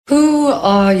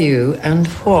are you and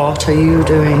what are you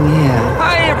doing here?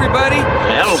 Hi, everybody.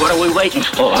 Well, what are we waiting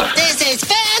for? This is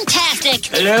fantastic.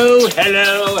 Hello,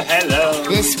 hello, hello.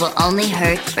 This will only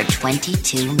hurt for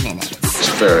 22 minutes. It's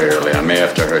very early. I may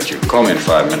have to hurt you. Call me in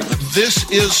 5 minutes. This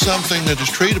is something that is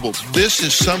treatable. This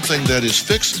is something that is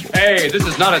fixable. Hey, this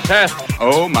is not a test.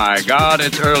 Oh, my God,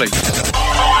 it's early.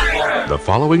 The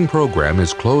following program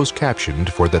is closed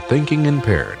captioned for the thinking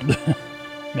impaired.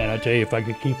 Man, I tell you, if I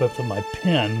could keep up with my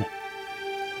pen,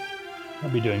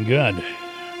 I'd be doing good.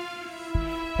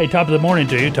 Hey, top of the morning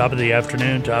to you, top of the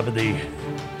afternoon, top of the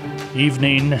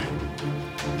evening,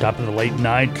 top of the late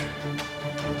night.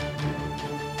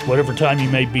 Whatever time you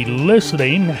may be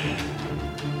listening,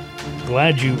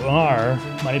 glad you are.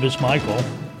 My name is Michael.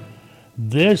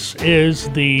 This is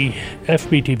the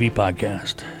FBTV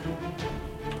podcast,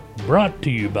 brought to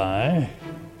you by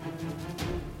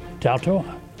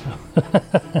Tautoa.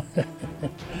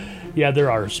 Yeah,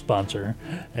 they're our sponsor,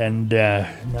 and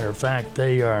matter of fact,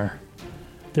 they're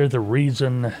the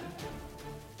reason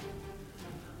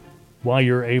why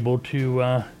you're able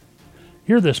to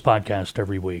hear this podcast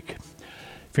every week.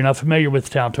 If you're not familiar with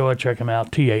Tautoa, check them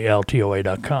out,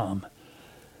 TALTOA.com.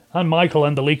 I'm Michael.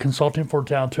 I'm the lead consultant for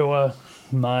Tautoa.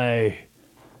 My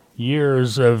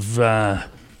years of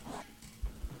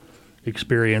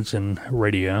experience in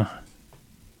radio.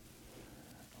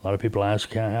 A lot of people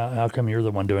ask, how come you're the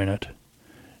one doing it?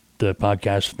 The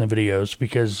podcast and the videos.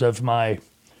 Because of my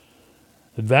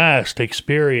vast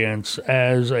experience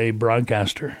as a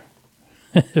broadcaster.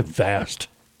 Vast.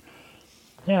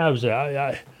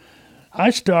 Yeah, I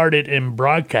started in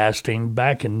broadcasting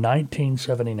back in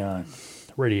 1979.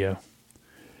 Radio.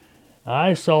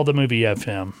 I saw the movie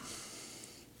FM.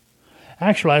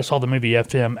 Actually, I saw the movie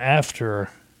FM after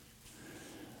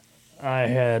I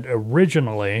had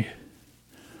originally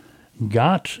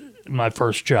got my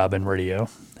first job in radio.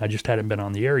 I just hadn't been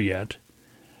on the air yet.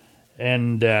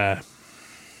 And I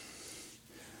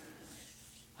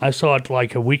saw it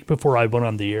like a week before I went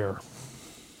on the air.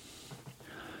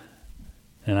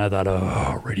 And I thought,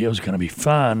 oh, radio's going to be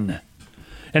fun.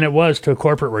 And it was till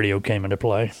corporate radio came into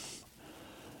play.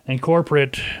 And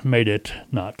corporate made it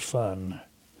not fun.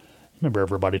 Remember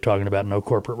everybody talking about no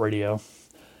corporate radio?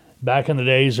 Back in the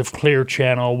days of Clear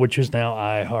Channel, which is now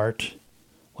iHeart.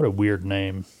 What a weird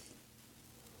name.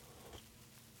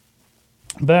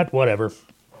 But whatever.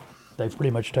 They've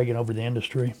pretty much taken over the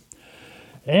industry.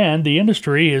 And the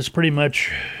industry is pretty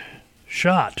much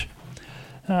shot.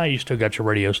 You still got your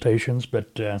radio stations,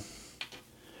 but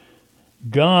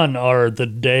gone are the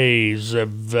days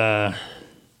of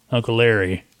Uncle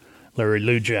Larry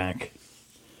Lujack,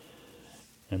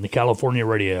 and the California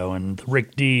radio, and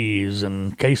Rick Dees,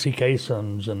 and Casey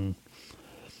Kasem's, and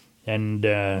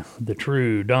the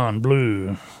true Don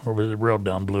Blue, or was it real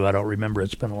Don Blue? I don't remember.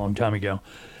 It's been a long time ago.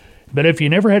 But if you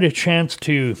never had a chance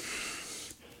to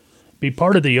be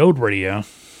part of the old radio,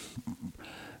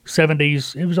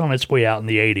 70s, it was on its way out in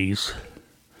the 80s.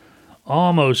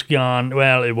 Almost gone.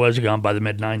 Well, it was gone by the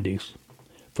mid-90s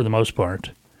for the most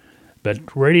part.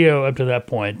 But radio up to that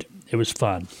point, it was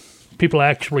fun. People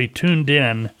actually tuned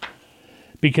in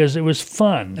because it was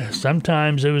fun.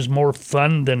 Sometimes it was more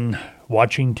fun than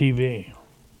watching TV.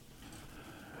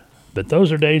 But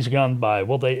those are days gone by.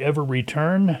 Will they ever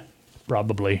return?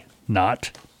 Probably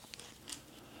not.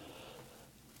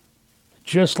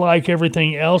 Just like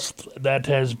everything else that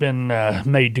has been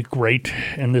made great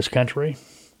in this country,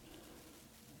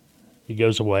 it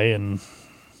goes away and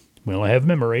we only have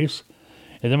memories.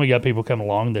 And then we got people come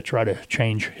along that try to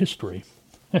change history.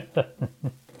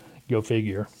 Go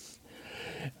figure.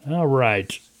 All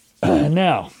right.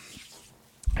 Now,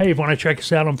 hey, if you want to check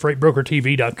us out on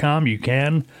FreightBrokerTV.com, you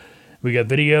can. We got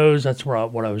videos. That's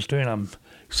what I was doing. I'm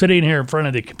sitting here in front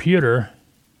of the computer,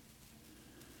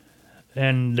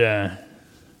 and I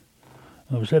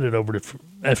was headed over to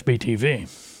FBTV.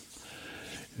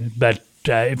 But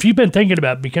if you've been thinking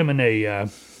about becoming a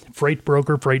freight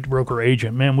broker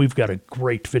agent, man, we've got a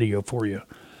great video for you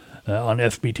on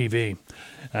FBTV.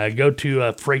 Go to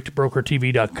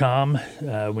FreightBrokerTV.com.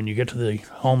 When you get to the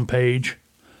home page,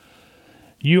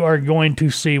 you are going to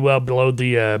see, well, below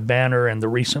the banner and the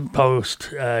recent post,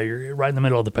 you're right in the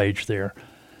middle of the page there.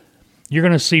 You're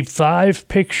going to see 5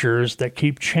 pictures that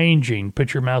keep changing.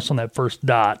 Put your mouse on that first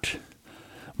dot.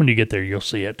 When you get there, you'll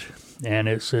see it. And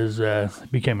it says,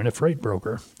 becoming a freight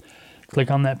broker. Click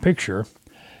on that picture,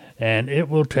 and it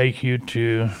will take you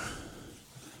to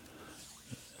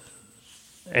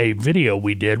a video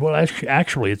we did. Well,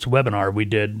 actually, it's a webinar we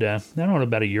did, I don't know,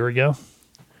 about a year ago.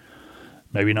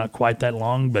 Maybe not quite that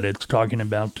long, but it's talking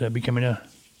about becoming a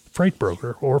freight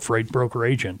broker or freight broker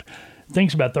agent.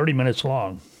 Thing's about 30 minutes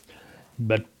long.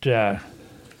 But, yeah,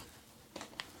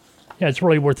 it's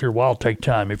really worth your while. Take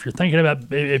time. If you've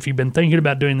been thinking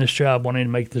about doing this job, wanting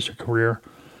to make this a career,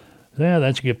 yeah,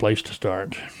 that's a good place to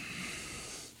start.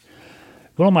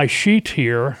 Well, on my sheet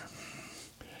here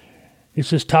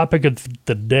is this topic of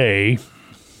the day,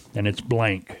 and it's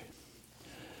blank.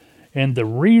 And the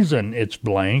reason it's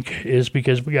blank is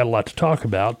because we got a lot to talk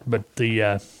about, but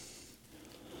the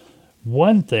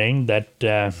one thing that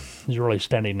is really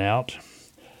standing out,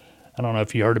 I don't know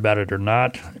if you heard about it or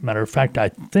not. Matter of fact, I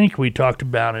think we talked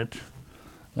about it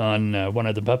on one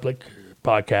of the public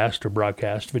podcast or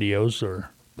broadcast videos or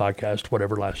podcast,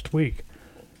 whatever, last week.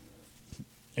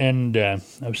 And I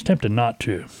was tempted not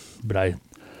to, but I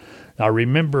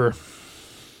remember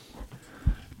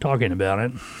talking about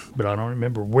it, but I don't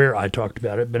remember where I talked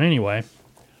about it. But anyway,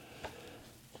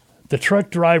 the truck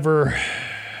driver,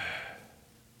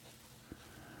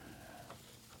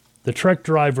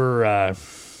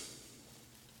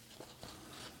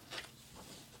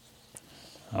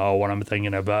 what I'm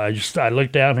thinking of, I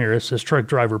looked down here, it says truck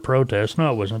driver protest.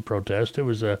 No, it wasn't a protest. It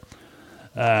was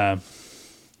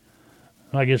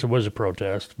I guess it was a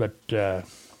protest, but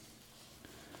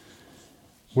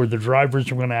where the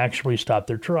drivers were going to actually stop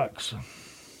their trucks.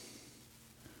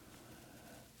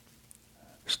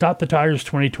 Stop the Tires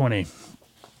 2020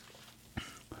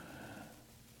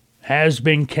 has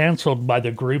been canceled by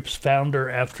the group's founder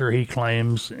after he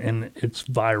claims in its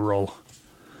viral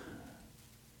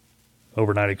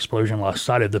overnight explosion lost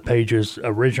sight of the page's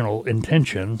original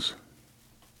intentions.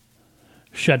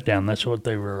 Shut down, that's what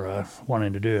they were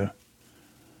wanting to do.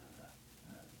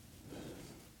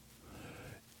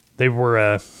 They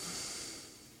were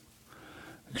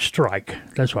strike.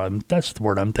 That's the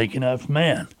word I'm thinking of.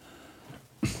 Man,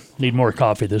 need more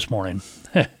coffee this morning.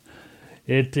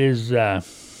 It is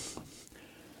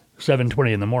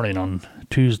 7:20 in the morning on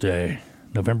Tuesday,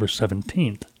 November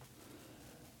 17th,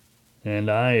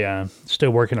 and I still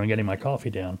working on getting my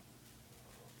coffee down.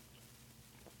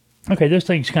 Okay, this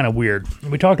thing's kind of weird.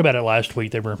 We talked about it last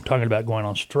week. They were talking about going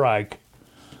on strike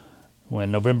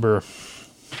when November.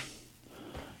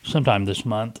 Sometime this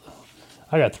month.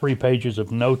 I got 3 pages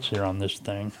of notes here on this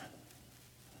thing.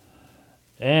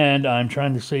 And I'm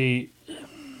trying to see,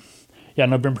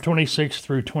 November 26th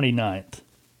through 29th.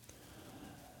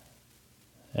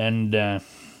 And, all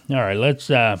right, let's,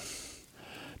 10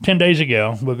 days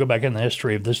ago, we'll go back in the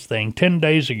history of this thing. 10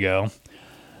 days ago,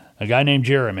 a guy named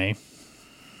Jeremy,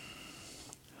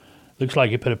 looks like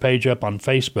he put a page up on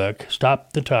Facebook,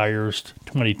 Stop the Tires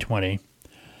 2020.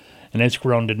 And it's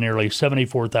grown to nearly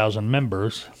 74,000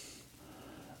 members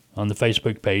on the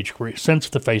Facebook page since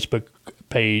the Facebook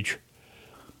page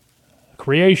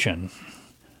creation.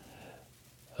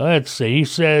 Let's see. He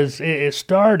says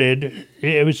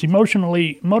it was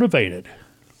emotionally motivated.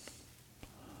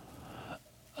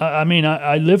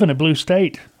 I live in a blue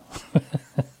state.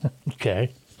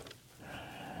 Okay.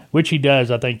 Which he does,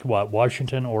 I think,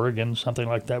 Washington, Oregon, something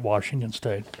like that, Washington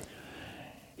State.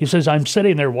 He says, I'm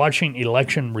sitting there watching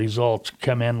election results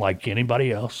come in like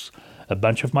anybody else. A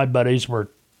bunch of my buddies were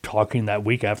talking that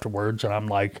week afterwards, and I'm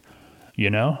like,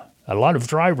 a lot of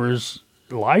drivers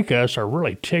like us are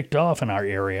really ticked off in our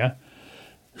area.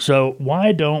 So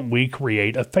why don't we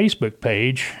create a Facebook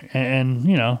page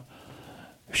and,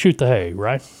 shoot the hay,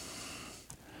 right?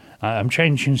 I'm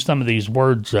changing some of these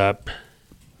words up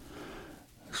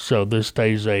so this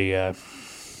stays a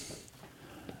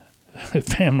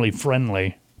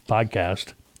family-friendly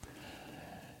podcast.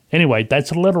 Anyway,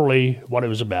 that's literally what it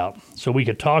was about. So we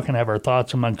could talk and have our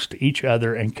thoughts amongst each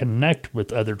other and connect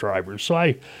with other drivers. So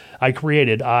I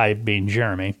being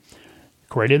Jeremy,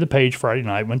 created the page Friday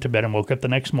night, went to bed and woke up the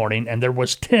next morning, and there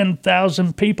was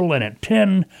 10,000 people in it.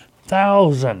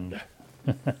 10,000.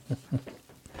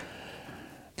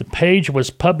 The page was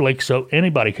public, so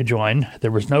anybody could join.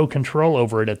 There was no control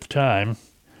over it at the time.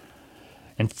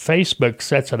 And Facebook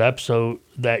sets it up so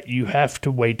that you have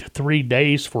to wait 3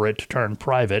 days for it to turn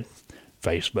private.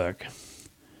 Facebook.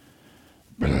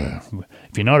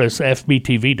 If you notice,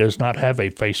 FBTV does not have a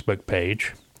Facebook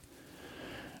page.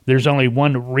 There's only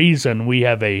one reason we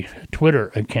have a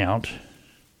Twitter account.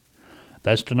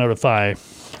 That's to notify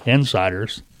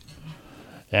insiders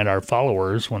and our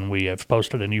followers when we have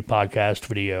posted a new podcast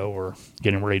video or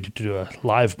getting ready to do a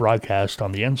live broadcast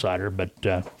on the Insider.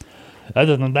 But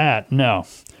other than that, no.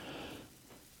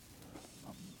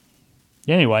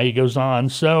 Anyway, he goes on.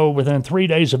 So within 3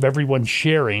 days of everyone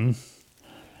sharing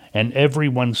and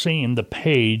everyone seeing the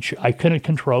page, I couldn't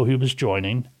control who was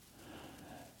joining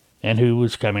and who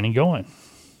was coming and going.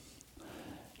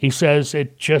 He says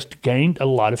it just gained a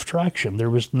lot of traction.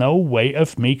 There was no way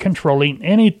of me controlling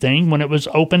anything when it was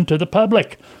open to the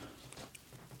public.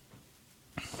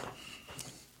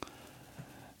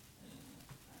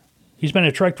 He's been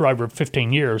a truck driver for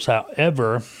 15 years.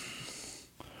 However,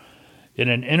 in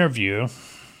an interview,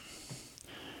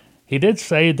 he did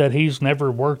say that he's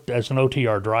never worked as an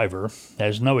OTR driver,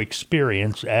 has no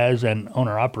experience as an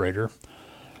owner-operator,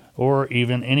 or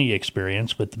even any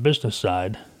experience with the business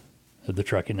side of the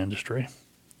trucking industry.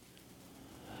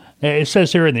 It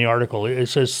says here in the article, it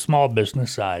says small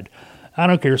business side. I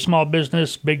don't care, small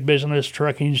business, big business,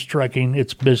 trucking's trucking,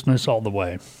 it's business all the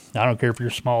way. I don't care if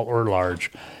you're small or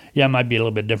large. Yeah, it might be a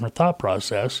little bit different thought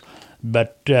process,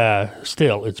 but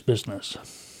still, it's business.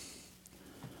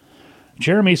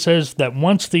 Jeremy says that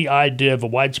once the idea of a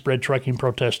widespread trucking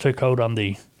protest took hold on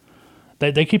they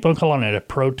keep on calling it a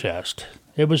protest.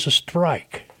 It was a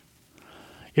strike.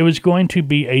 It was going to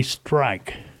be a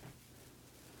strike.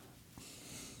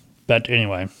 But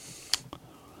anyway,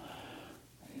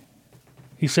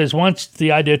 he says once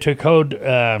the idea took hold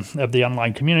of the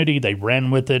online community, they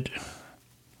ran with it,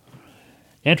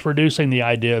 introducing the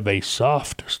idea of a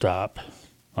soft stop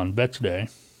on Vets Day,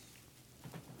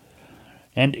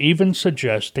 and even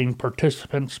suggesting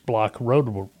participants block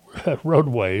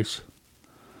roadways,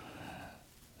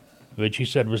 which he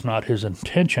said was not his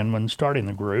intention when starting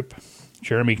the group.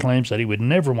 Jeremy claims that he would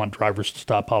never want drivers to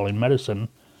stop hauling medicine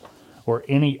or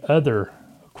any other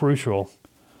crucial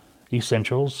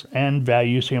essentials, and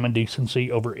values human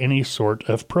decency over any sort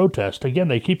of protest. Again,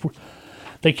 they keep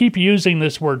using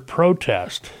this word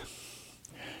protest.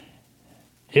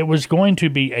 It was going to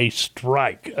be a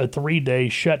strike, a 3-day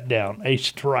shutdown, a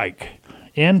strike,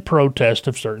 in protest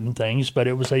of certain things, but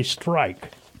it was a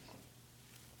strike.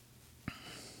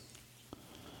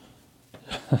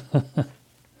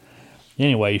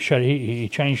 Anyway, he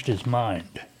changed his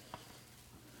mind.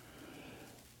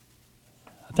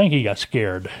 I think he got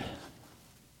scared.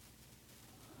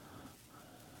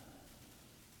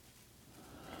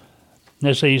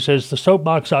 He says, the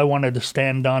soapbox I wanted to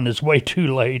stand on is way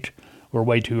too late or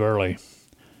way too early.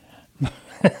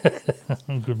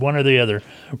 One or the other.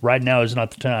 Right now is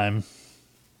not the time.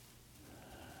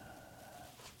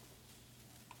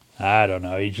 I don't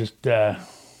know. He just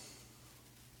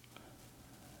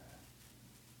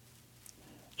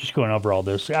going over all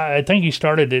this. I think he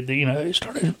started it, it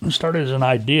started as an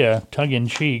idea,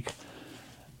 tongue-in-cheek,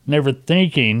 never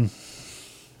thinking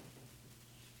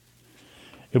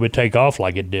it would take off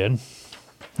like it did.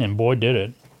 And boy, did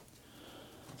it.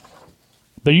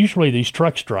 But usually these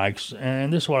truck strikes,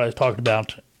 and this is what I talked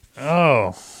about,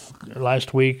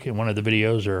 last week in one of the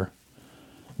videos or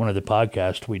one of the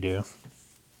podcasts we do.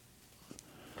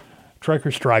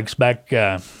 Trucker strikes back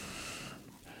when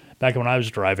I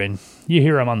was driving, you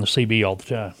hear them on the CB all the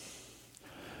time.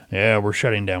 Yeah, we're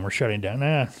shutting down.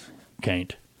 Nah,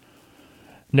 can't.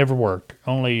 Never worked.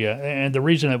 Only, and the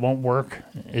reason it won't work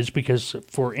is because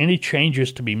for any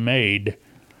changes to be made,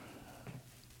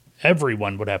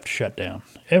 everyone would have to shut down.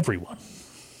 Everyone.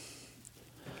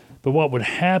 But what would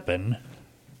happen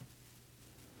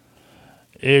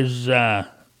is,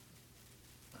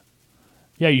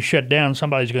 you shut down,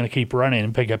 somebody's going to keep running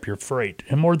and pick up your freight.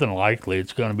 And more than likely,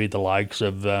 it's going to be the likes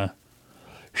of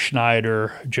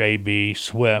Schneider, JB,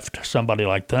 Swift, somebody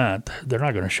like that. They're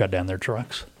not going to shut down their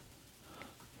trucks.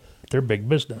 They're big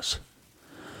business.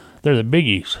 They're the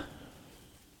biggies.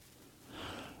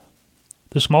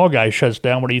 The small guy shuts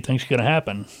down, what do you think's going to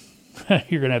happen?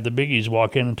 You're going to have the biggies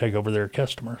walk in and take over their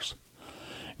customers.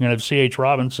 You're going to have C.H.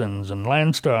 Robinsons and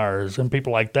Landstars and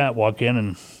people like that walk in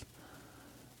and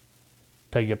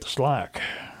take up the slack.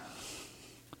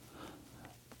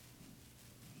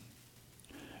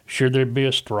 Should there be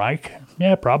a strike?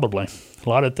 Yeah, probably. A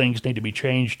lot of things need to be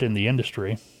changed in the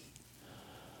industry.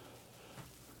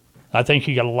 I think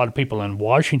you got a lot of people in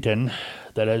Washington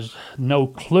that has no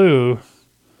clue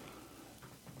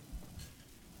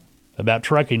about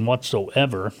trucking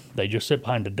whatsoever. They just sit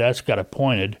behind a desk, got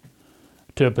appointed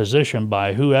to a position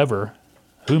by whomever,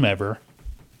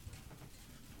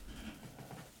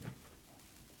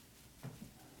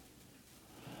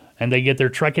 and they get their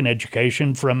trucking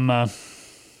education from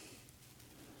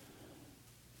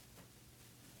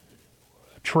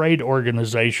trade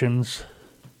organizations,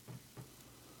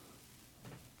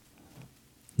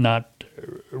 not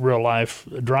real life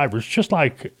drivers, just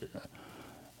like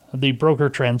the broker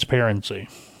transparency.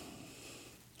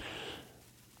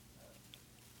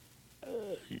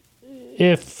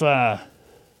 Come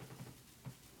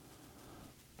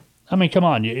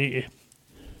on.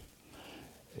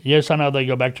 Yes, I know they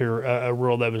go back to a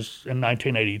rule that was in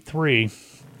 1983,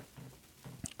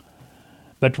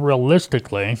 but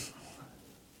realistically,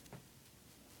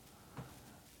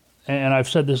 and I've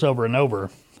said this over and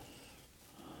over,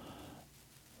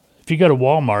 if you go to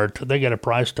Walmart, they get a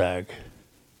price tag.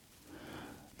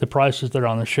 the prices that are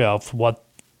on the shelf, what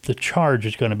the charge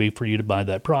is going to be for you to buy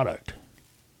that product.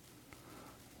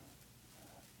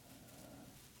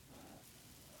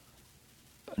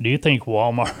 Do you think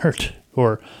Walmart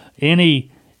or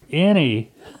any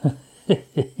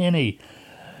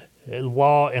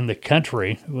law in the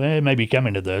country, well, it may be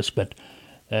coming to this, but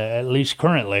at least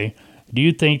currently, do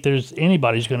you think there's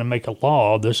anybody's going to make a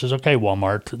law? This is okay,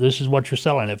 Walmart. This is what you're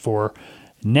selling it for.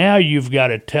 Now you've got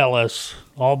to tell us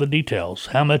all the details.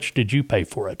 How much did you pay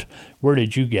for it? Where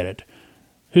did you get it?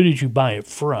 Who did you buy it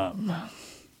from?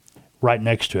 Right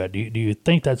next to it. Do you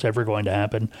think that's ever going to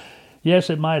happen?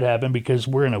 Yes, it might happen because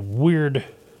we're in a weird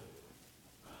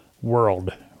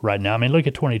world right now. I mean, look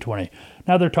at 2020.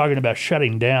 Now they're talking about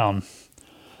shutting down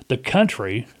the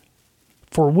country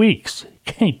for weeks.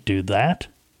 Can't do that.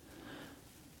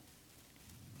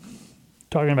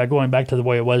 Talking about going back to the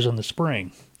way it was in the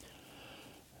spring.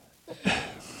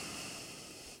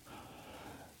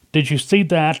 Did you see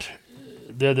that?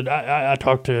 I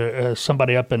talked to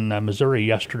somebody up in Missouri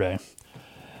yesterday,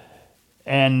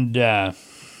 and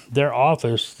their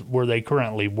office where they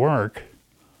currently work,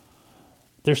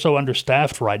 they're so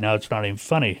understaffed right now, it's not even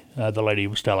funny, the lady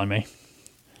was telling me,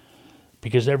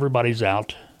 because everybody's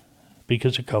out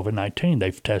because of COVID-19.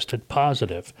 They've tested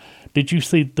positive. Did you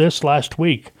see this last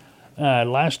week?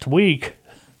 Last week,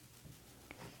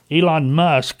 Elon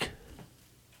Musk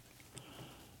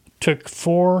took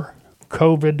 4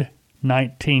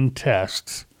 COVID-19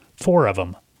 tests, 4 of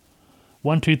them,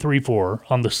 1, 2, 3, 4,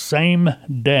 on the same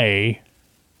day.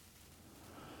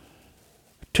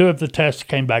 2 of the tests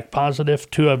came back positive,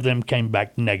 2 of them came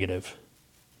back negative.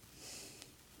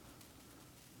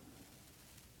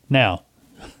 Now,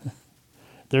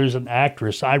 there's an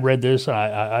actress, I read this,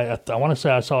 I want to say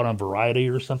I saw it on Variety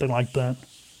or something like that.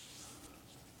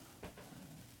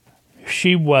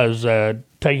 She was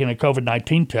taking a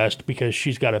COVID-19 test because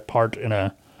she's got a part in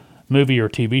a movie or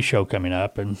TV show coming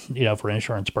up, and, you know, for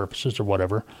insurance purposes or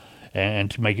whatever,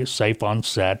 and to make it safe on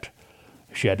set,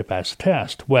 she had to pass a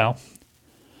test. Well,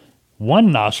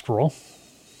 one nostril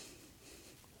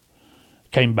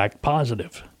came back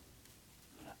positive.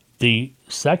 The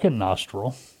second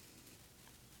nostril,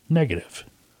 negative.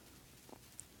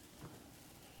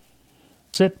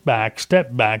 Sit back,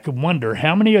 step back, and wonder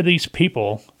how many of these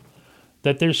people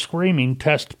that they're screaming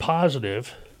test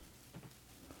positive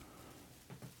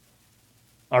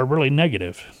are really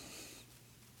negative.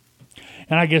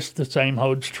 And I guess the same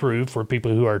holds true for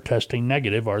people who are testing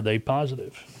negative. Are they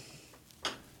positive?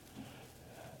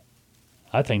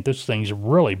 I think this thing's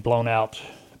really blown out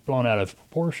of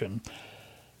proportion.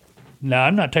 Now,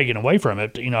 I'm not taking away from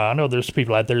it. You know, I know there's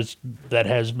people out there that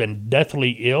has been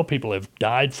deathly ill. People have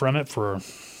died from it, for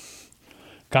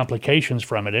complications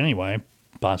from it anyway,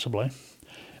 possibly.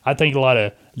 I think a lot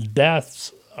of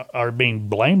deaths are being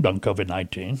blamed on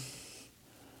COVID-19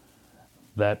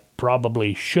 that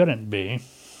probably shouldn't be.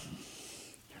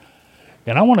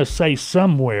 And I want to say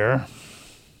somewhere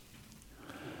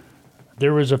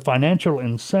there was a financial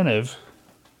incentive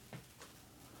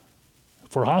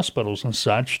for hospitals and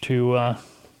such to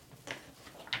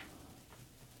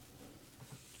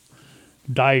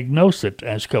diagnose it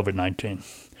as COVID-19.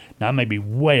 Now, I may be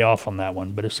way off on that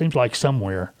one, but it seems like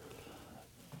somewhere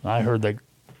I heard that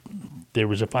there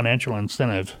was a financial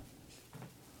incentive,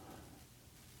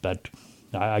 but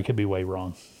I could be way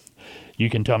wrong. You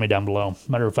can tell me down below.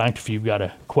 Matter of fact, if you've got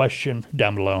a question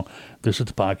down below, this is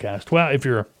the podcast. Well, if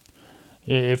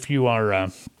you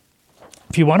want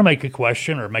to make a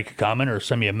question or make a comment or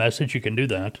send me a message, you can do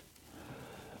that.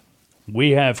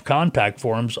 We have contact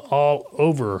forms all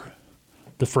over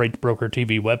the Freight Broker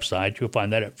TV website. You'll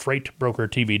find that at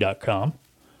freightbrokertv.com.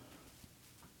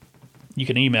 You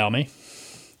can email me,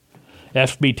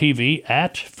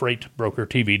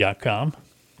 fbtv@freightbrokertv.com.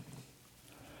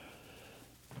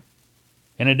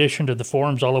 In addition to the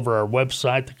forms all over our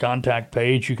website, the contact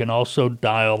page, you can also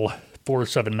dial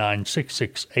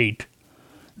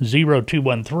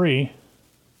 479-668-0213.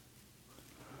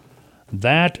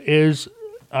 That is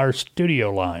our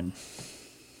studio line.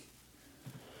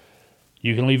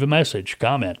 You can leave a message,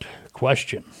 comment,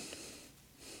 question.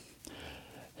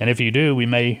 And if you do, we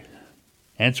may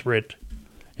answer it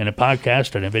in a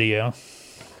podcast and a video.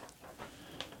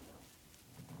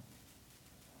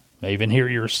 May even hear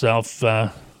yourself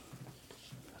on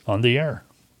the air.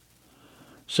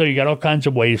 So you got all kinds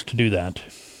of ways to do that.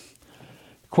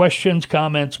 Questions,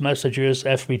 comments, messages,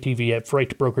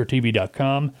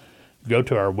 fbtv@freightbrokertv.com. Go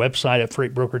to our website at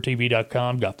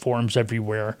freightbrokertv.com. Got forums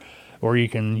everywhere. Or you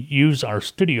can use our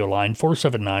studio line,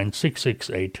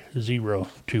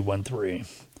 479-668-0213.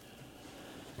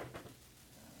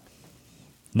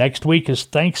 Next week is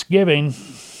Thanksgiving,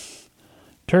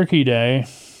 Turkey Day.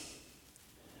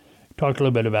 Talked a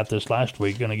little bit about this last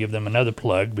week. Going to give them another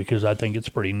plug because I think it's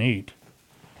pretty neat.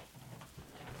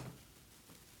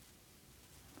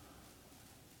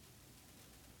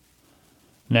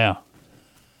 Now,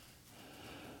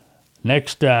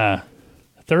 next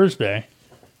Thursday,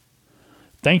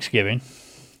 Thanksgiving,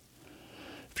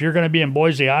 if you're going to be in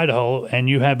Boise, Idaho, and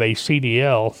you have a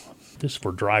CDL, this is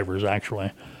for drivers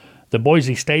actually, the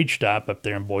Boise Stage Stop up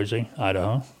there in Boise,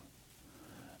 Idaho,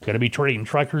 going to be treating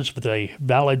truckers with a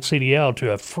valid CDL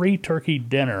to a free turkey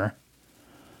dinner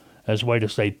as a way to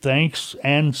say thanks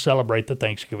and celebrate the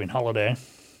Thanksgiving holiday.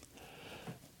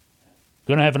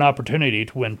 Going to have an opportunity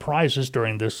to win prizes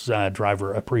during this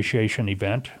driver appreciation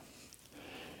event.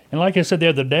 And like I said the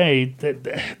other day,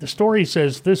 the story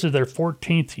says this is their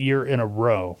 14th year in a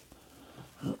row.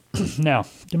 Now,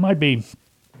 it might be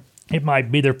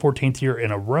their 14th year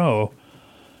in a row,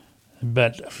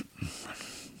 but,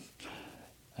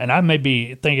 and I may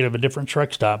be thinking of a different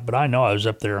truck stop, but I know I was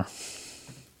up there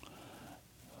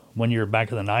one year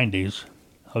back in the 90s.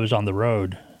 I was on the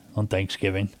road on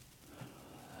Thanksgiving,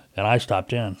 and I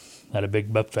stopped in at a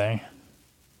big buffet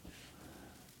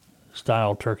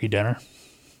style turkey dinner.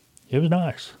 It was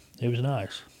nice. It was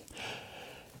nice.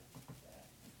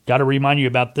 Got to remind you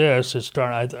about this.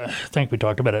 I think we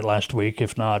talked about it last week.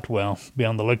 If not, well, be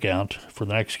on the lookout for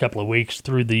the next couple of weeks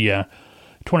through the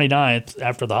 29th,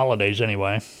 after the holidays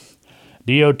anyway.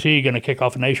 DOT going to kick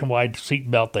off a nationwide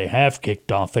seatbelt. They have kicked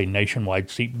off a nationwide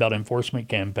seatbelt enforcement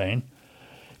campaign.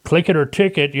 Click it or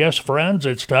ticket. Yes, friends,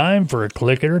 it's time for a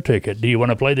click it or ticket. Do you want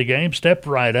to play the game? Step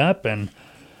right up and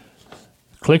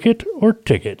click it or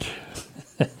ticket.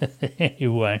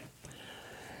 Anyway,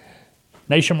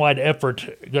 nationwide effort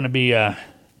going to be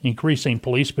increasing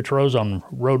police patrols on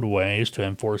roadways to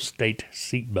enforce state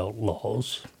seatbelt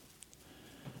laws.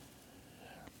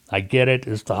 I get it.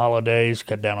 It's the holidays.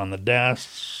 Cut down on the deaths.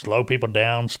 Slow people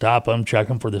down. Stop them. Check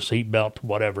them for the seatbelt.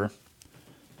 Whatever.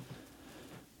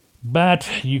 But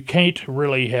you can't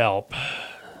really help.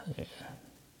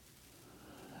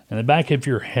 In the back of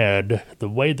your head, the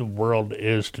way the world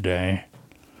is today,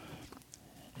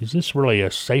 is this really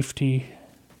a safety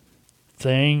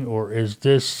thing, or is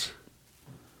this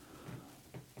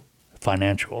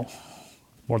financial?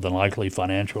 More than likely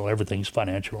financial. Everything's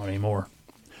financial anymore.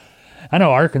 I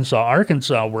know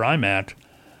Arkansas, where I'm at,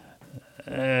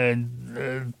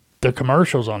 the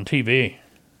commercials on TV,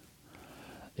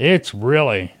 it's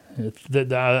really,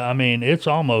 it's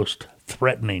almost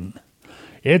threatening.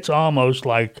 It's almost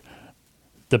like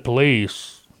the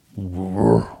police,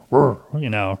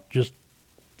 just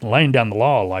laying down the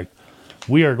law, like,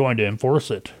 we are going to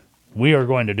enforce it. We are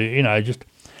going to do, just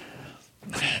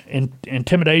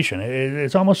intimidation.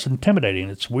 It's almost intimidating.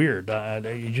 It's weird.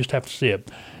 You just have to see it.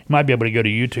 You might be able to go to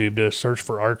YouTube to search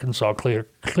for Arkansas click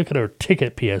it or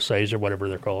ticket PSAs or whatever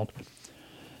they're called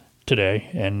today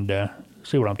and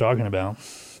see what I'm talking about.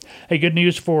 Hey, good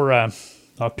news for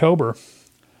October.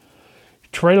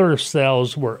 Trailer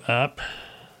sales were up,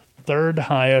 third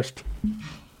highest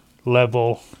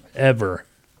level ever.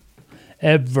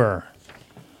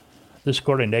 This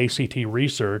according to ACT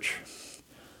Research.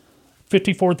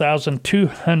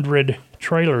 54,200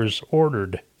 trailers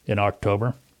ordered in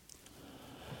October.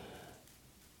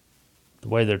 The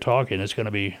way they're talking, it's going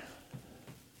to be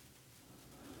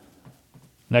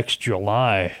next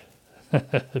July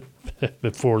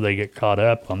before they get caught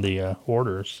up on the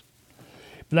orders.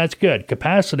 But that's good.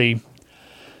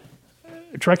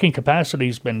 Trucking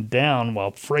capacity's been down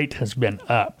while freight has been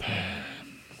up.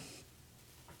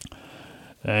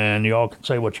 And you all can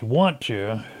say what you want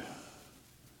to.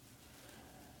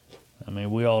 I mean,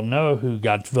 we all know who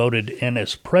got voted in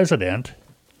as president,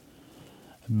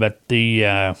 but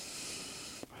I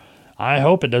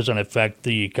hope it doesn't affect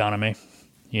the economy,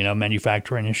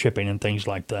 manufacturing and shipping and things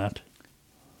like that.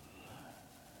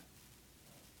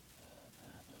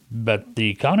 But the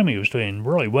economy was doing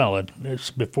really well. It's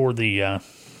before the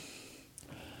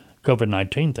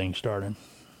COVID-19 thing started.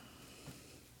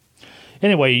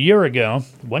 Anyway, 1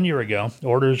 year ago,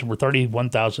 orders were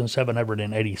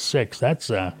 31,786.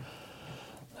 That's a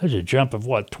jump of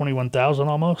 21,000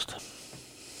 almost?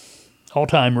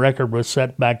 All-time record was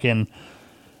set back in,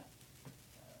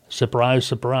 surprise,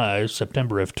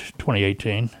 September of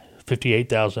 2018,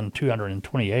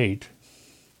 58,228.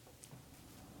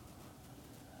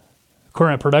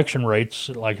 Current production rates,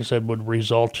 like I said, would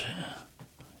result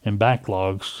in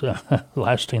backlogs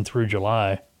lasting through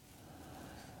July. It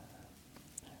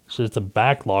says the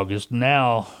backlog is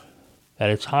now at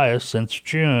its highest since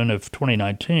June of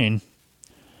 2019,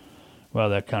 Well,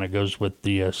 that kind of goes with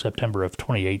the September of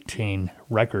 2018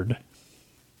 record.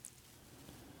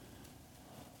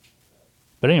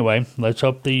 But anyway, let's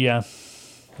hope the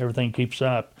everything keeps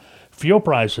up. Fuel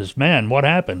prices, man, what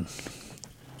happened?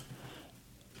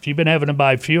 If you've been having to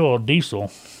buy fuel,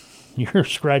 diesel, you're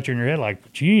scratching your head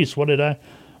like, geez, what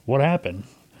happened?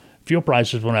 Fuel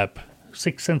prices went up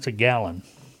 6 cents a gallon.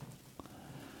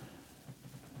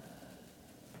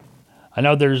 I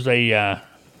know there's a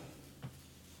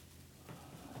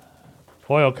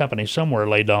oil company somewhere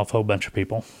laid off a whole bunch of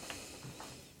people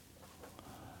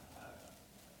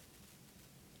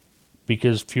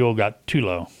because fuel got too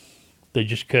low. They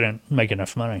just couldn't make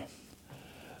enough money.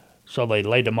 So they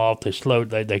laid them off.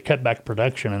 They cut back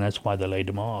production, and that's why they laid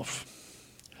them off.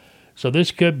 So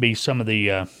this could be some of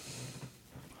the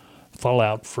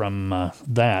fallout from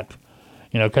that.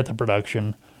 Cut the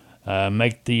production,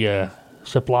 make the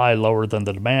supply lower than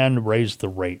the demand, raise the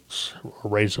rates,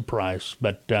 or raise the price.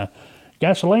 But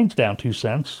gasoline's down 2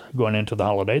 cents going into the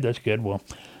holiday. That's good.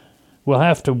 We'll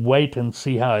have to wait and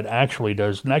see how it actually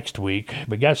does next week.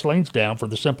 But gasoline's down for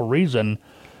the simple reason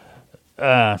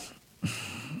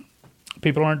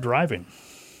people aren't driving.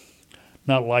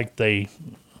 Not like they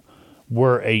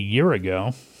were a year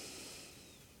ago.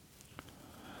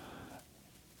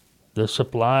 The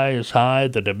supply is high,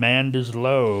 the demand is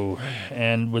low.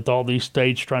 And with all these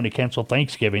states trying to cancel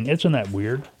Thanksgiving, isn't that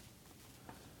weird?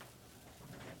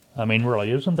 I mean,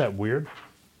 really, isn't that weird?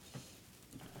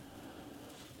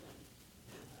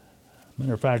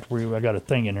 Matter of fact, I got a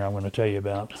thing in here I'm going to tell you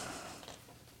about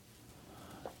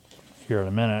here in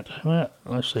a minute. Well,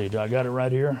 let's see. Do I got it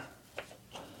right here?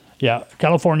 Yeah,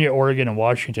 California, Oregon, and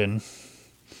Washington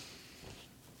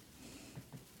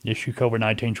issue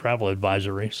COVID-19 travel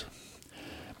advisories.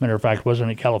 Matter of fact,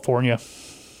 wasn't it California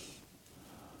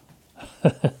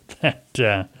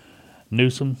that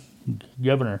Newsom,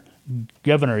 Governor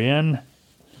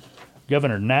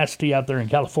Nasty out there in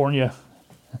California,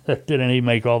 didn't he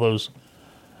make all those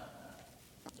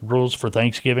rules for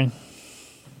Thanksgiving?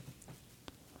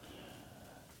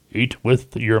 Eat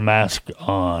with your mask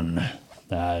on.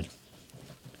 No,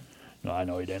 I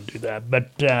know he didn't do that.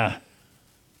 But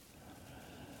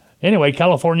anyway,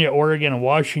 California, Oregon, and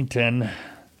Washington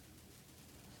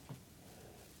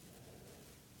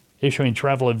issuing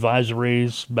travel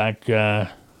advisories back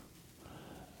a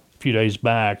few days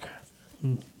back.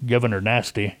 Governor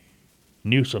Nasty,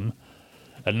 Newsom,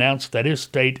 announced that his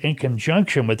state, in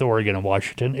conjunction with Oregon and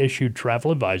Washington, issued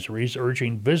travel advisories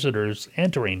urging visitors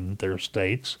entering their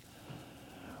states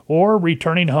or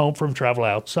returning home from travel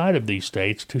outside of these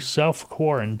states to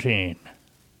self-quarantine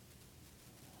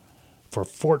for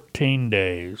 14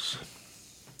 days.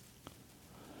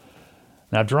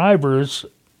 Now, truck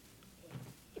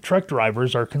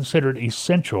drivers are considered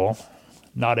essential,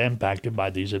 not impacted by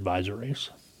these advisories.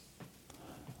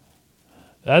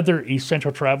 Other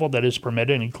essential travel that is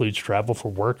permitted includes travel for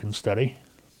work and study,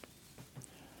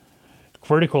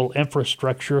 critical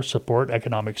infrastructure support,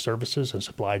 economic services and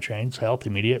supply chains, health,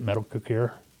 immediate medical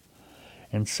care,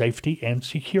 and safety and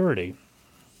security.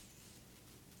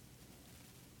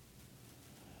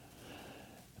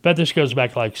 But this goes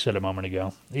back, like I said a moment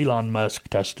ago. Elon Musk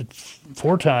tested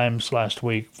 4 times last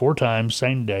week, 4 times,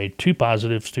 same day, 2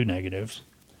 positives, 2 negatives.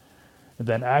 And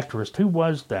then actress, who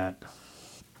was that?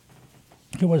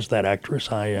 Who was that actress?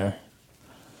 I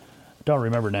don't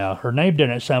remember now. Her name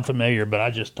didn't sound familiar, but I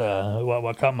just,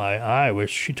 what caught my eye was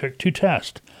she took 2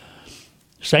 tests.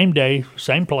 Same day,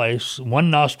 same place,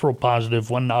 1 nostril positive,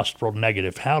 1 nostril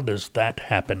negative. How does that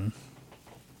happen?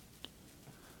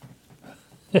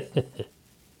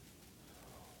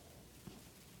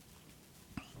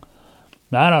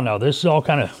 I don't know. This is all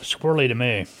kind of squirrely to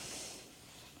me.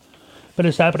 But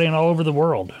it's happening all over the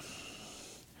world.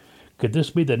 Could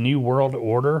this be the new world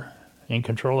order in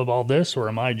control of all this, or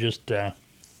am I just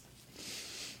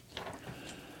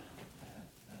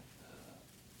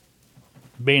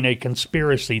being a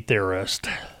conspiracy theorist?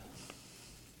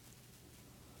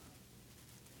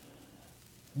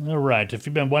 All right. If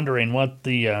you've been wondering what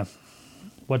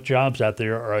jobs out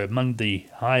there are among the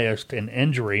highest in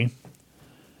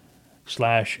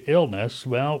injury/illness,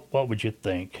 well, what would you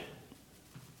think?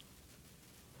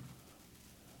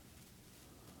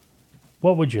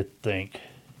 What would you think?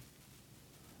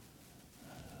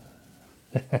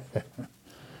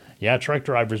 Yeah, truck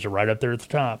drivers are right up there at the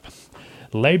top.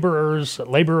 Laborers,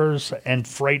 and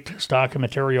freight, stock and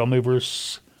material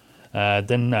movers.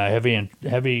 Then heavy and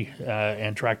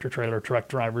tractor trailer truck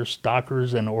drivers,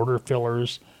 stockers and order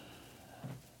fillers.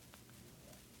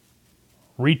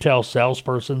 retail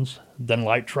salespersons, then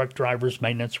light truck drivers,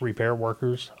 maintenance, repair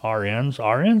workers, RNs.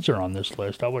 RNs are on this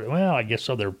list. I guess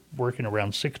so. They're working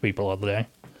around 6 people a day.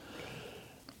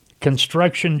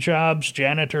 Construction jobs,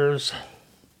 janitors.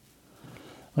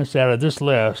 Let's see, out of this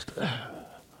list,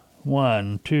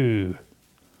 1, 2,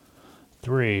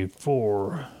 3,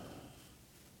 4.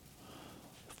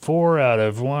 4 out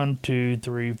of 1, 2,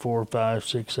 3, 4, 5,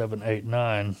 6, 7, 8,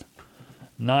 9.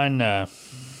 9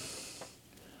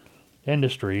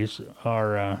 industries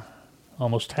are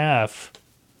almost half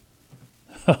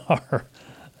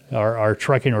are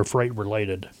trucking or freight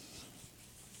related.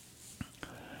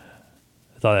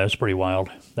 I thought that was pretty wild.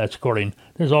 This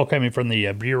is all coming from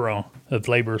the Bureau of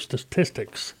Labor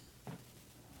Statistics.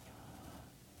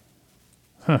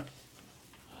 Talking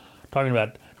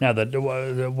about now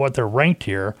what they're ranked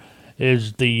here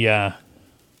is the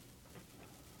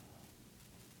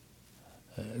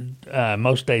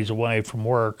most days away from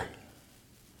work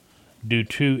due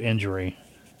to injury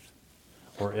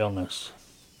or illness.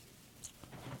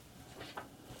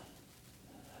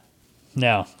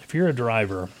 Now, if you're a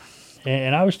driver,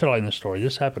 and I was telling this story,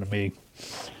 this happened to me.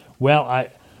 Well,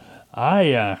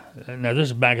 now this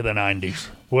is back in the 90s,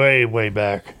 way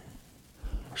back.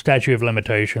 Statute of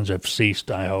limitations have ceased,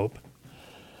 I hope.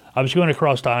 I was going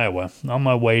across to Iowa on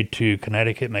my way to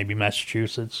Connecticut, maybe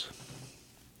Massachusetts.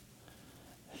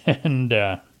 And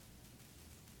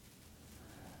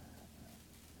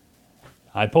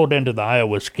I pulled into the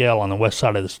Iowa scale on the west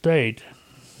side of the state.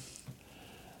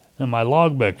 In my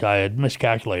logbook, I had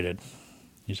miscalculated.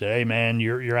 He said, "Hey, man,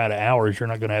 you're out of hours. You're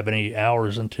not going to have any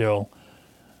hours until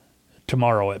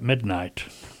tomorrow at midnight."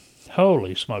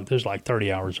 Holy smoke, this is like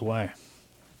 30 hours away.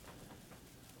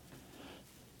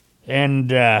 And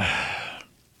he said,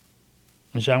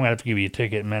 "I'm going to have to give you a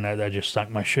ticket." Man, that just sunk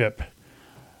my ship.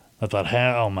 I thought,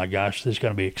 oh my gosh, this is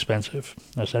going to be expensive.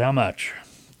 I said, "How much?"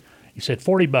 He said,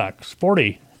 $40.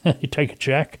 40. You take a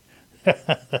check?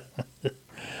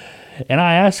 And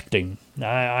I asked him,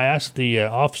 I asked the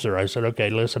officer, I said, "Okay,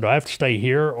 listen, do I have to stay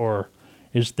here, or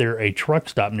is there a truck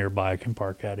stop nearby I can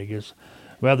park at?" He goes,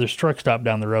 "Well, there's a truck stop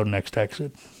down the road next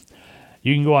exit.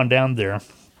 You can go on down there."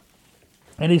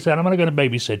 And he said, "I'm not going to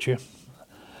babysit you.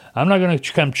 I'm not going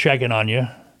to come checking on you.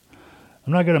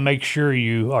 I'm not going to make sure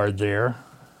you are there."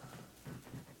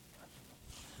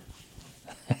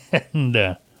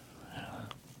 And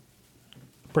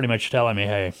pretty much telling me,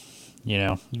 "Hey,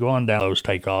 go on down those,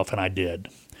 take off," and I did.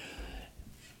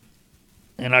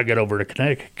 And I got over to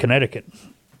Connecticut.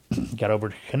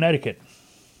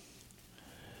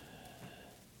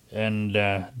 And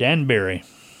Danbury.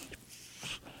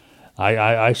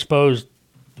 I suppose,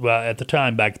 well, at the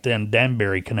time back then,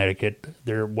 Danbury, Connecticut,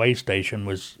 their way station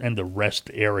was in the rest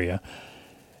area.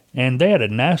 And they had a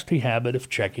nasty habit of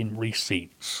checking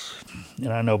receipts.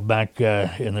 And I know back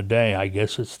in the day, I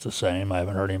guess it's the same. I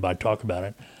haven't heard anybody talk about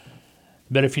it.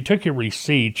 But if you took your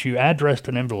receipts, you addressed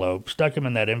an envelope, stuck them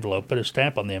in that envelope, put a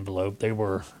stamp on the envelope, they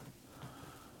were...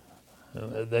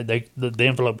 the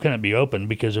envelope couldn't be opened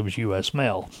because it was U.S.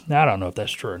 mail. Now, I don't know if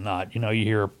that's true or not. You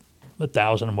hear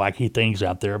 1,000 wacky things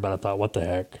out there, but I thought, what the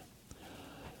heck?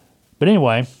 But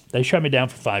anyway, they shut me down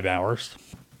for 5 hours.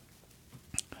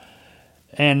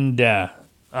 And I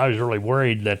was really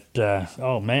worried that,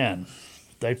 oh man,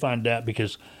 they find out,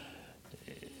 because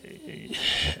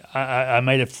I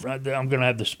made I'm going to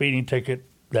have the speeding ticket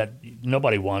that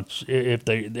nobody wants. If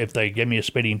they give me a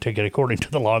speeding ticket according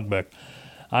to the logbook,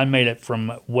 I made it from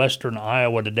western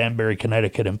Iowa to Danbury,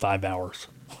 Connecticut in 5 hours.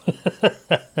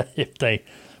 If they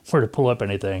were to pull up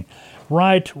anything.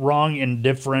 Right, wrong,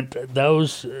 indifferent,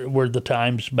 those were the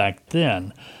times back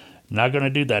then. Not going to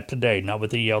do that today, not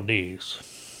with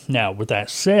ELDs. Now, with that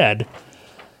said,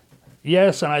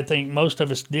 yes, and I think most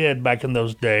of us did back in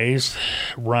those days,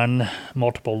 run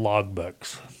multiple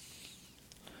logbooks.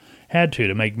 Had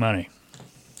to make money.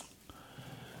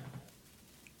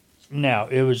 Now,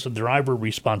 it was the driver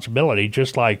responsibility,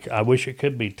 just like I wish it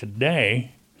could be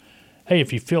today. Hey,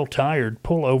 if you feel tired,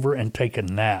 pull over and take a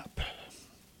nap.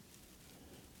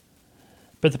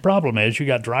 But the problem is you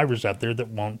got drivers out there that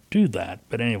won't do that.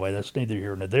 But anyway, that's neither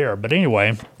here nor there. But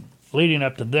anyway, leading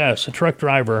up to this, a truck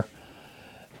driver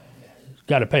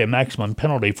got to pay a maximum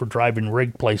penalty for driving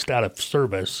rig placed out of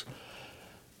service.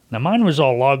 Now, mine was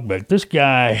all logbook. This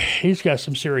guy, he's got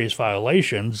some serious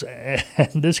violations.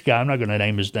 And this guy, I'm not going to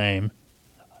name his name,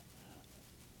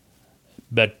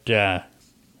 but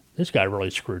this guy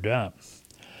really screwed up.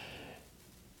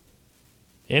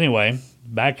 Anyway,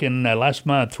 back in last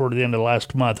month, toward the end of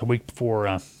last month, a week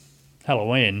before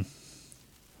Halloween.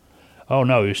 Oh,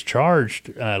 no, he was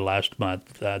charged last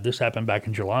month. This happened back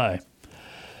in July.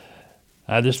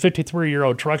 This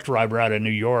 53-year-old truck driver out of New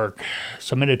York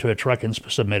submitted to a truck and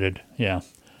submitted. Yeah,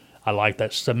 I like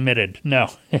that. Submitted. No,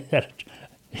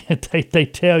 they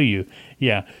tell you.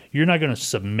 Yeah, you're not going to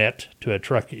submit to a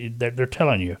truck. They're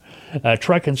telling you.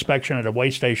 Truck inspection at a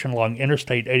weigh station along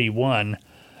Interstate 81,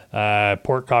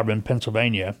 Port Carbon,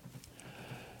 Pennsylvania.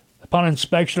 Upon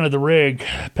inspection of the rig,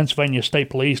 Pennsylvania State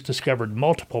Police discovered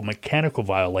multiple mechanical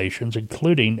violations,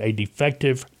 including a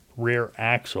defective rear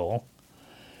axle,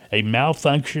 a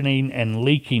malfunctioning and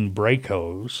leaking brake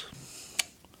hose,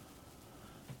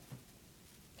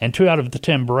 and 2 out of the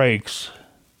 10 brakes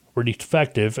were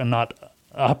defective and not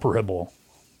operable.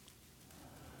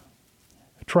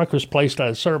 The truck was placed out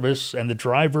of service, and the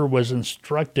driver was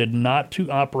instructed not to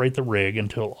operate the rig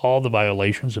until all the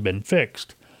violations had been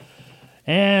fixed.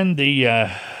 And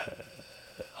the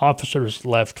officers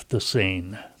left the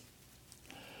scene.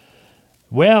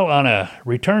 Well, on a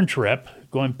return trip,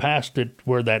 going past it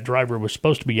where that driver was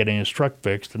supposed to be getting his truck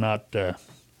fixed and not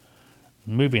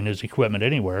moving his equipment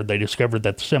anywhere, they discovered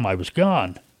that the semi was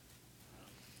gone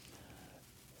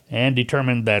and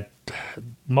determined that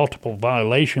multiple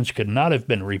violations could not have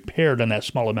been repaired in that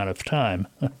small amount of time.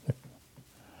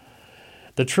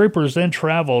 The troopers then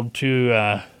traveled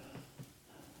to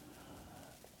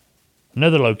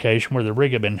another location where the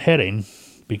rig had been heading,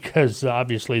 because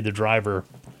obviously the driver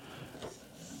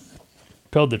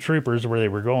told the troopers where they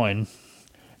were going.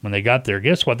 When they got there,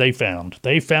 guess what they found?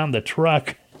 They found the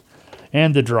truck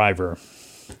and the driver.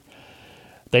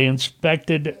 They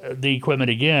inspected the equipment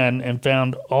again and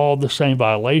found all the same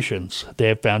violations they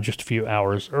had found just a few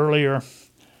hours earlier.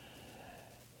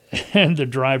 And the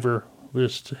driver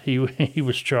was he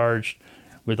was charged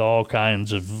with all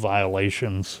kinds of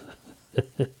violations.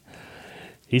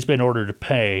 He's been ordered to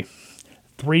pay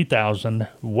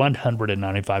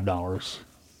 $3,195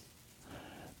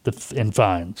 in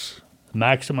fines,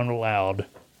 maximum allowed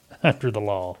under the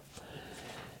law.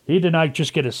 He did not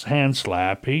just get a hand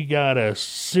slap, he got a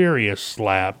serious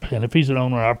slap. And if he's an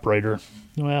owner-operator,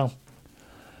 well,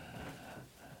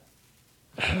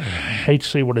 I hate to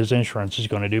see what his insurance is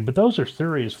going to do, but those are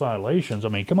serious violations. I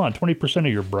mean, come on, 20%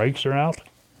 of your brakes are out.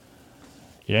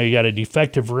 You know, you got a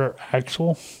defective rear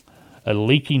axle, a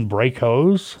leaking brake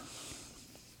hose.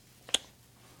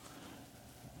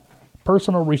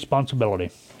 Personal responsibility.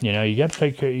 You know, you got to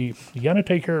take care. You got to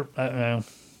take care.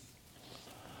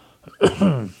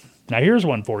 Now here's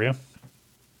one for you.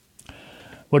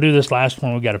 We'll do this last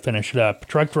one. We got to finish it up.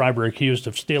 Truck driver accused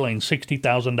of stealing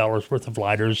 $60,000 worth of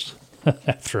lighters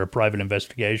after a private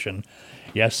investigation.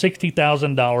 Yeah,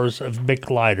 $60,000 of Bic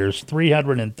lighters.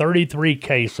 333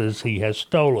 cases he has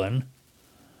stolen.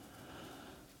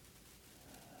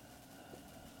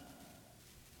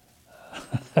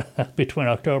 Between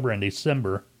October and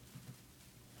December.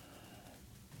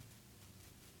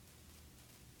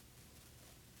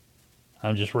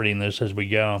 I'm just reading this as we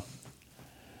go.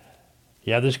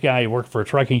 Yeah, this guy worked for a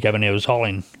trucking company. He was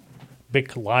hauling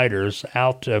Bic lighters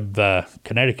out of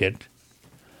Connecticut.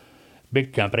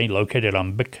 Bic company located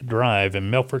on Bic Drive in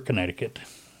Milford, Connecticut.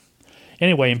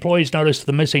 Anyway, employees noticed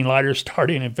the missing lighters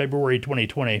starting in February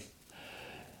 2020.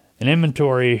 An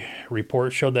inventory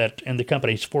report showed that in the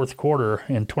company's fourth quarter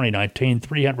in 2019,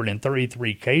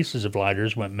 333 cases of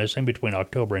lighters went missing between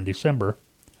October and December.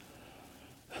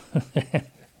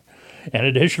 An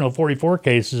additional 44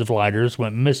 cases of lighters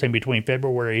went missing between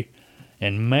February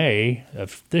and May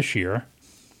of this year.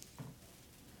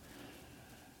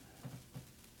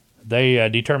 They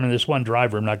determined this one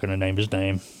driver, I'm not going to name his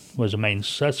name, was a main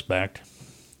suspect.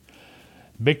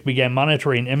 Bic began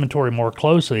monitoring inventory more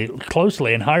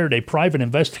closely and hired a private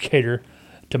investigator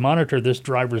to monitor this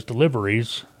driver's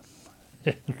deliveries.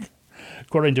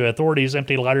 According to authorities,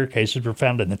 empty lighter cases were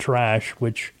found in the trash,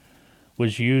 which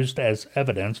was used as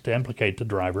evidence to implicate the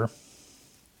driver.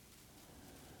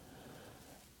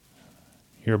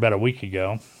 Here about a week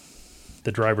ago,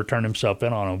 the driver turned himself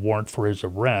in on a warrant for his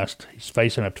arrest. He's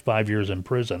facing up to 5 years in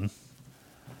prison.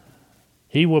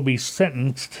 He will be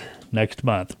sentenced next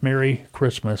month. Merry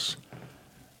Christmas.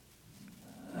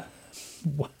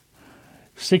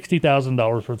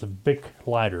 $60,000 worth of Bic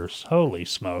lighters. Holy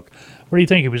smoke. What do you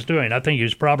think he was doing? I think he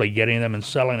was probably getting them and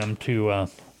selling them to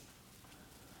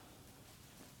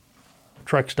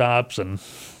truck stops and,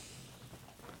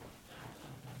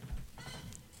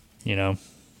 you know,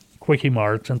 quickie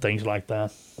marts and things like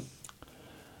that.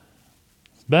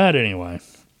 But anyway.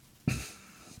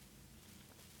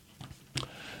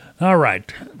 All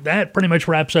right, that pretty much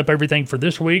wraps up everything for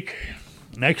this week.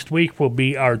 Next week will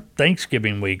be our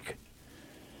Thanksgiving week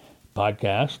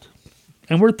podcast.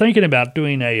 And we're thinking about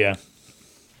doing a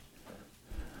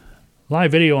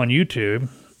live video on YouTube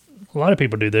a lot of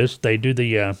people do this. They do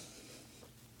the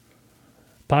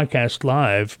podcast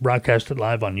live, broadcast it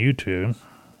live on YouTube.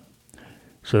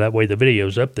 So that way the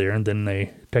video's up there, and then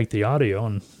they take the audio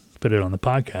and put it on the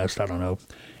podcast. I don't know.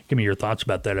 Give me your thoughts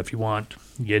about that if you want.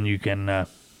 Again, you can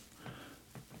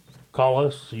call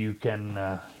us. You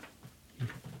can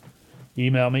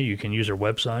email me. You can use our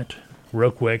website.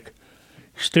 Real quick,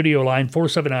 studio line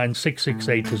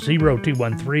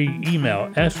 479-668-0213. Email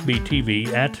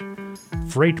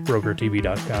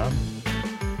fbtv@freightbrokertv.com.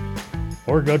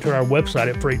 Or go to our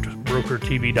website at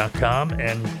freightbrokertv.com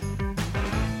and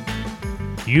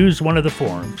use one of the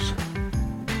forums.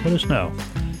 Let us know.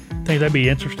 Think that'd be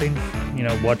interesting? You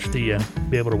know, be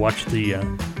able to watch the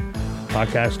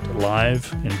podcast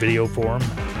live in video form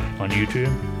on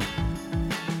YouTube.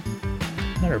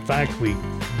 Matter of fact, we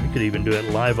could even do it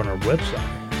live on our website.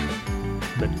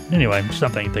 But anyway,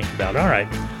 something to think about. All right.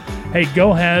 Hey,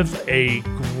 go have a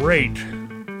great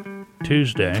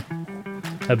Tuesday.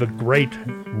 Have a great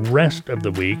rest of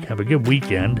the week. Have a good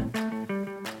weekend.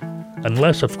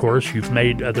 Unless, of course, you've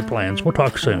made other plans. We'll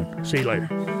talk soon. See you later.